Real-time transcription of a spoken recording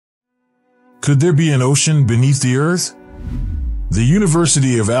Could there be an ocean beneath the Earth? The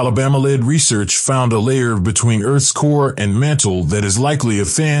University of Alabama-led research found a layer between Earth's core and mantle that is likely a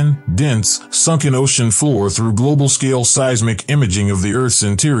thin, dense, sunken ocean floor through global-scale seismic imaging of the Earth's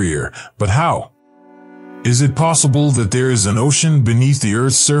interior. But how? Is it possible that there is an ocean beneath the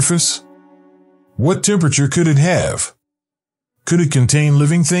Earth's surface? What temperature could it have? Could it contain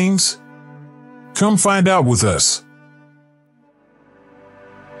living things? Come find out with us.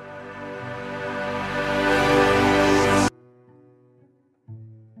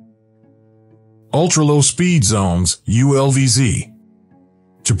 Ultra-low speed zones, ULVZ.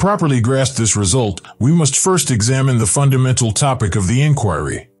 To properly grasp this result, we must first examine the fundamental topic of the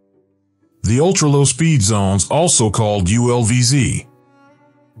inquiry. The ultra-low speed zones, also called ULVZ.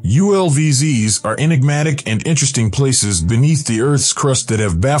 ULVZs are enigmatic and interesting places beneath the Earth's crust that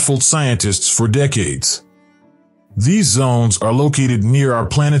have baffled scientists for decades. These zones are located near our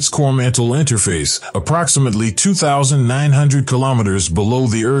planet's core mantle interface, approximately 2,900 kilometers below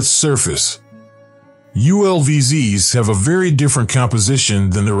the Earth's surface. ULVZs have a very different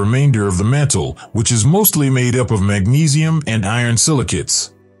composition than the remainder of the mantle, which is mostly made up of magnesium and iron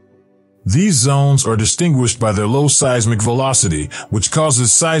silicates. These zones are distinguished by their low seismic velocity, which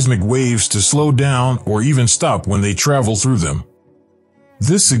causes seismic waves to slow down or even stop when they travel through them.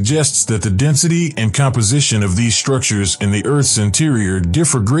 This suggests that the density and composition of these structures in the Earth's interior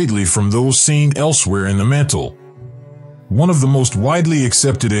differ greatly from those seen elsewhere in the mantle. One of the most widely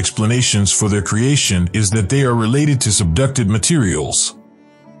accepted explanations for their creation is that they are related to subducted materials.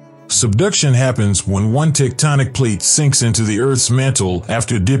 Subduction happens when one tectonic plate sinks into the Earth's mantle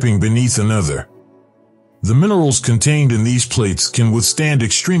after dipping beneath another. The minerals contained in these plates can withstand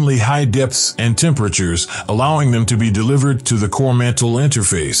extremely high depths and temperatures, allowing them to be delivered to the core mantle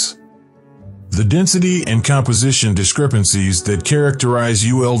interface. The density and composition discrepancies that characterize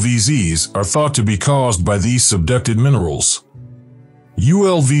ULVZs are thought to be caused by these subducted minerals.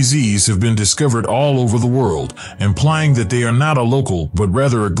 ULVZs have been discovered all over the world, implying that they are not a local but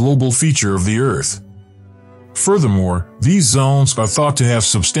rather a global feature of the Earth. Furthermore, these zones are thought to have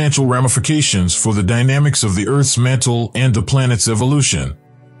substantial ramifications for the dynamics of the Earth's mantle and the planet's evolution.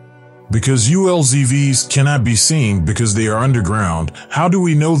 Because ULVZs cannot be seen because they are underground, how do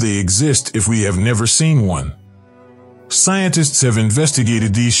we know they exist if we have never seen one? Scientists have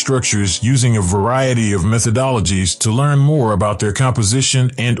investigated these structures using a variety of methodologies to learn more about their composition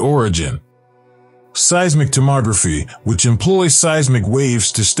and origin. Seismic tomography, which employs seismic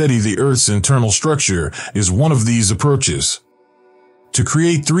waves to study the Earth's internal structure, is one of these approaches. To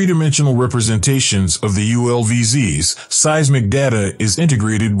create three-dimensional representations of the ULVZs, seismic data is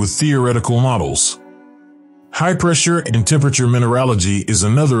integrated with theoretical models. High-pressure and temperature mineralogy is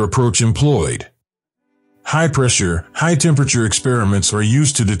another approach employed. High-pressure, high-temperature experiments are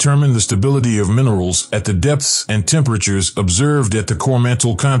used to determine the stability of minerals at the depths and temperatures observed at the core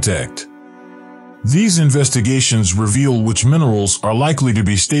mantle contact. These investigations reveal which minerals are likely to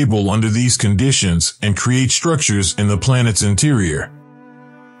be stable under these conditions and create structures in the planet's interior.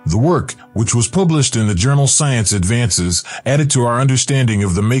 The work, which was published in the journal Science Advances, added to our understanding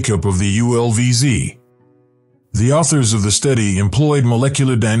of the makeup of the ULVZ. The authors of the study employed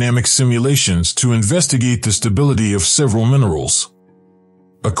molecular dynamics simulations to investigate the stability of several minerals.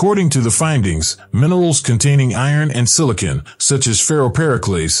 According to the findings, minerals containing iron and silicon, such as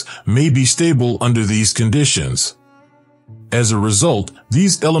ferropericlase, may be stable under these conditions. As a result,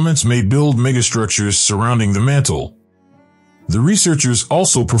 these elements may build megastructures surrounding the mantle. The researchers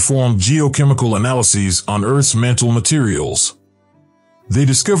also performed geochemical analyses on Earth's mantle materials. They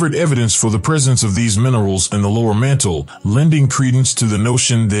discovered evidence for the presence of these minerals in the lower mantle, lending credence to the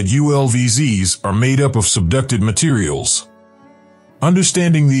notion that ULVZs are made up of subducted materials.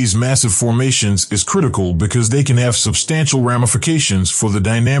 Understanding these massive formations is critical because they can have substantial ramifications for the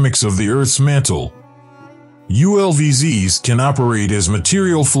dynamics of the Earth's mantle. ULVZs can operate as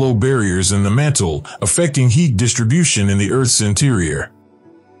material flow barriers in the mantle, affecting heat distribution in the Earth's interior.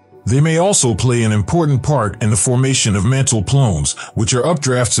 They may also play an important part in the formation of mantle plumes, which are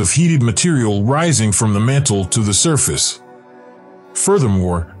updrafts of heated material rising from the mantle to the surface.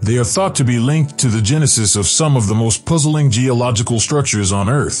 Furthermore, they are thought to be linked to the genesis of some of the most puzzling geological structures on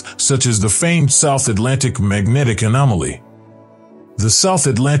Earth, such as the famed South Atlantic Magnetic Anomaly. The South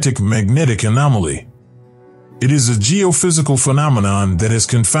Atlantic Magnetic Anomaly. It is a geophysical phenomenon that has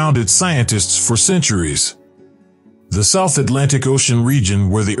confounded scientists for centuries. The South Atlantic Ocean region,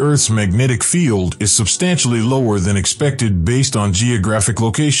 where the Earth's magnetic field is substantially lower than expected based on geographic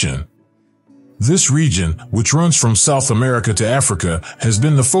location. This region, which runs from South America to Africa, has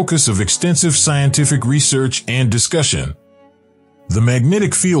been the focus of extensive scientific research and discussion. The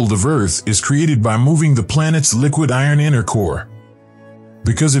magnetic field of Earth is created by moving the planet's liquid iron inner core.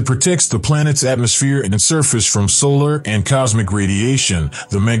 Because it protects the planet's atmosphere and surface from solar and cosmic radiation,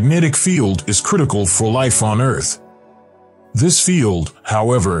 the magnetic field is critical for life on Earth. This field,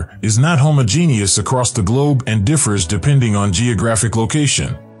 however, is not homogeneous across the globe and differs depending on geographic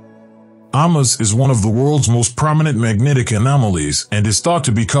location. AMAS is one of the world's most prominent magnetic anomalies and is thought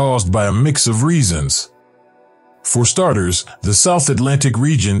to be caused by a mix of reasons. For starters, the South Atlantic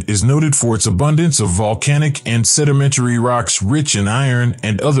region is noted for its abundance of volcanic and sedimentary rocks rich in iron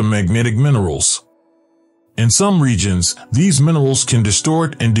and other magnetic minerals. In some regions, these minerals can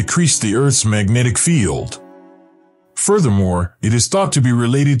distort and decrease the Earth's magnetic field. Furthermore, it is thought to be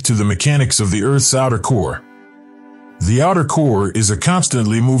related to the mechanics of the Earth's outer core. The outer core is a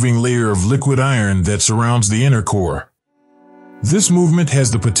constantly moving layer of liquid iron that surrounds the inner core. This movement has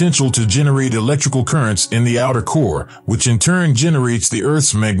the potential to generate electrical currents in the outer core, which in turn generates the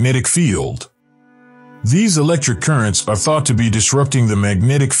Earth's magnetic field. These electric currents are thought to be disrupting the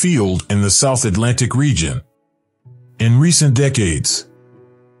magnetic field in the South Atlantic region. In recent decades,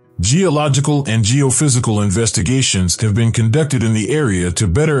 geological and geophysical investigations have been conducted in the area to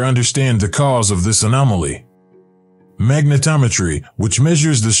better understand the cause of this anomaly. Magnetometry, which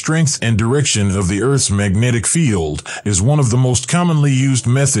measures the strength and direction of the Earth's magnetic field, is one of the most commonly used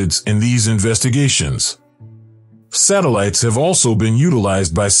methods in these investigations. Satellites have also been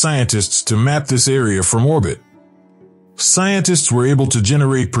utilized by scientists to map this area from orbit. Scientists were able to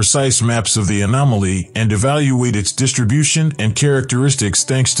generate precise maps of the anomaly and evaluate its distribution and characteristics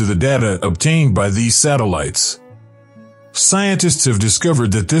thanks to the data obtained by these satellites. Scientists have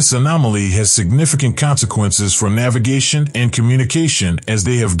discovered that this anomaly has significant consequences for navigation and communication as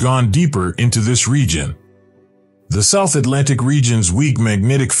they have gone deeper into this region. The South Atlantic region's weak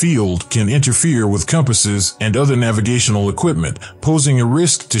magnetic field can interfere with compasses and other navigational equipment, posing a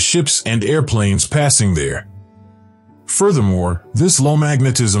risk to ships and airplanes passing there. Furthermore, this low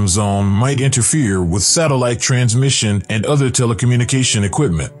magnetism zone might interfere with satellite transmission and other telecommunication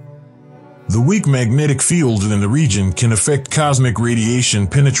equipment. The weak magnetic field in the region can affect cosmic radiation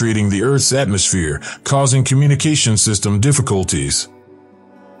penetrating the Earth's atmosphere, causing communication system difficulties.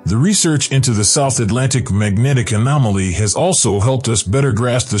 The research into the South Atlantic magnetic anomaly has also helped us better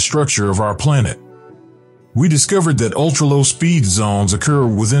grasp the structure of our planet. We discovered that ultra-low speed zones occur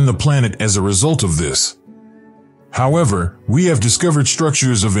within the planet as a result of this. However, we have discovered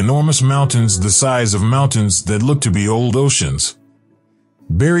structures of enormous mountains the size of mountains that look to be old oceans.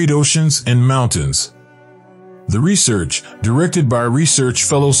 Buried oceans and mountains. The research, directed by research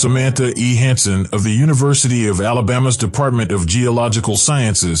fellow Samantha E. Hansen of the University of Alabama's Department of Geological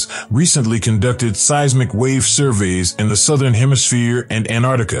Sciences, recently conducted seismic wave surveys in the Southern Hemisphere and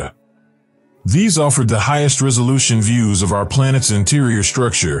Antarctica. These offered the highest resolution views of our planet's interior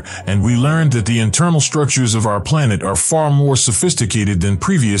structure, and we learned that the internal structures of our planet are far more sophisticated than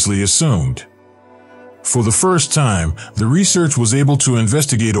previously assumed. For the first time, the research was able to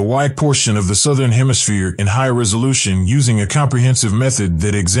investigate a wide portion of the Southern Hemisphere in high resolution using a comprehensive method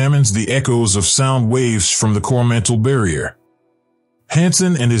that examines the echoes of sound waves from the core mantle barrier.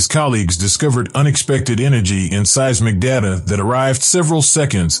 Hansen and his colleagues discovered unexpected energy in seismic data that arrived several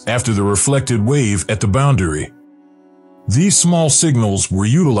seconds after the reflected wave at the boundary. These small signals were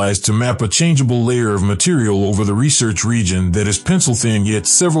utilized to map a changeable layer of material over the research region that is pencil-thin yet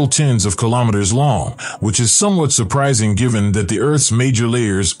several tens of kilometers long, which is somewhat surprising given that the Earth's major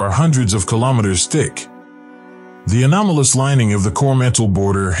layers are hundreds of kilometers thick. The anomalous lining of the core mantle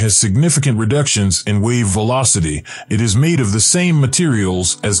border has significant reductions in wave velocity. It is made of the same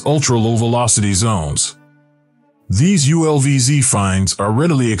materials as ultra-low velocity zones. These ULVZ finds are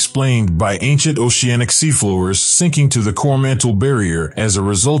readily explained by ancient oceanic seafloors sinking to the core mantle barrier as a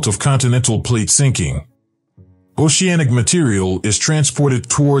result of continental plate sinking. Oceanic material is transported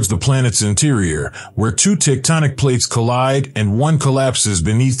towards the planet's interior, where two tectonic plates collide and one collapses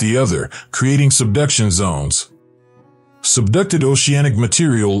beneath the other, creating subduction zones. Subducted oceanic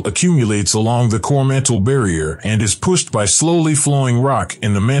material accumulates along the core mantle barrier and is pushed by slowly flowing rock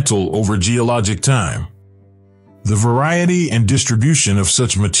in the mantle over geologic time. The variety and distribution of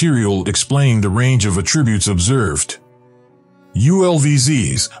such material explain the range of attributes observed.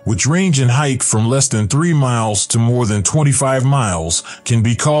 ULVZs, which range in height from less than 3 miles to more than 25 miles, can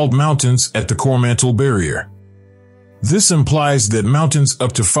be called mountains at the core mantle barrier. This implies that mountains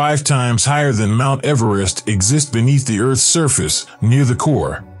up to 5 times higher than Mount Everest exist beneath the Earth's surface, near the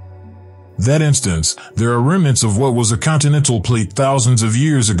core. That instance, there are remnants of what was a continental plate thousands of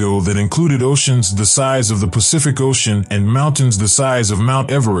years ago that included oceans the size of the Pacific Ocean and mountains the size of Mount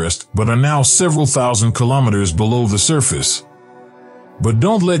Everest, but are now several thousand kilometers below the surface. But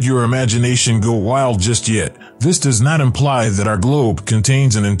don't let your imagination go wild just yet. This does not imply that our globe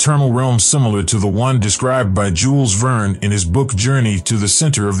contains an internal realm similar to the one described by Jules Verne in his book Journey to the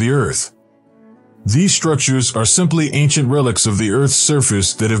Center of the Earth. These structures are simply ancient relics of the Earth's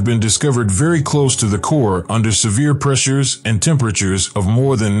surface that have been discovered very close to the core under severe pressures and temperatures of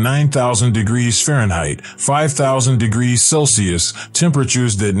more than 9,000 degrees Fahrenheit, 5,000 degrees Celsius,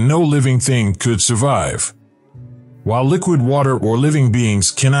 temperatures that no living thing could survive. While liquid water or living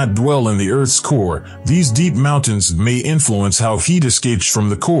beings cannot dwell in the Earth's core, these deep mountains may influence how heat escapes from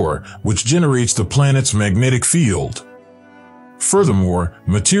the core, which generates the planet's magnetic field. Furthermore,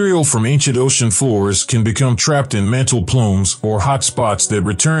 material from ancient ocean floors can become trapped in mantle plumes or hot spots that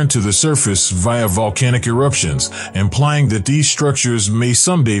return to the surface via volcanic eruptions, implying that these structures may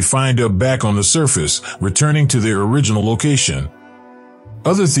someday find up back on the surface, returning to their original location.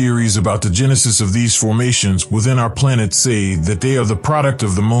 Other theories about the genesis of these formations within our planet say that they are the product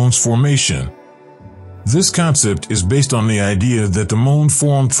of the moon's formation. This concept is based on the idea that the moon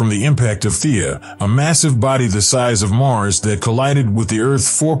formed from the impact of Theia, a massive body the size of Mars that collided with the Earth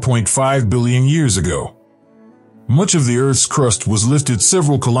 4.5 billion years ago. Much of the Earth's crust was lifted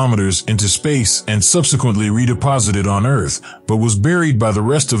several kilometers into space and subsequently redeposited on Earth, but was buried by the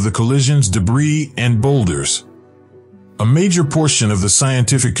rest of the collision's debris and boulders. A major portion of the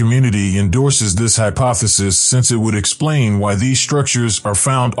scientific community endorses this hypothesis since it would explain why these structures are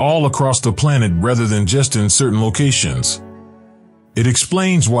found all across the planet rather than just in certain locations. It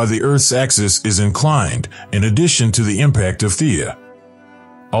explains why the Earth's axis is inclined, in addition to the impact of Theia.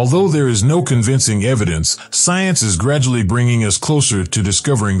 Although there is no convincing evidence, science is gradually bringing us closer to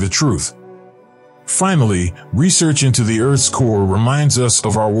discovering the truth. Finally, research into the Earth's core reminds us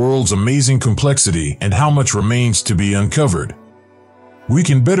of our world's amazing complexity and how much remains to be uncovered. We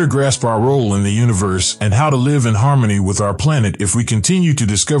can better grasp our role in the universe and how to live in harmony with our planet if we continue to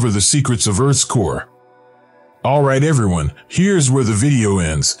discover the secrets of Earth's core. Alright everyone, here's where the video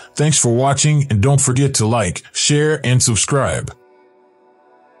ends. Thanks for watching and don't forget to like, share, and subscribe.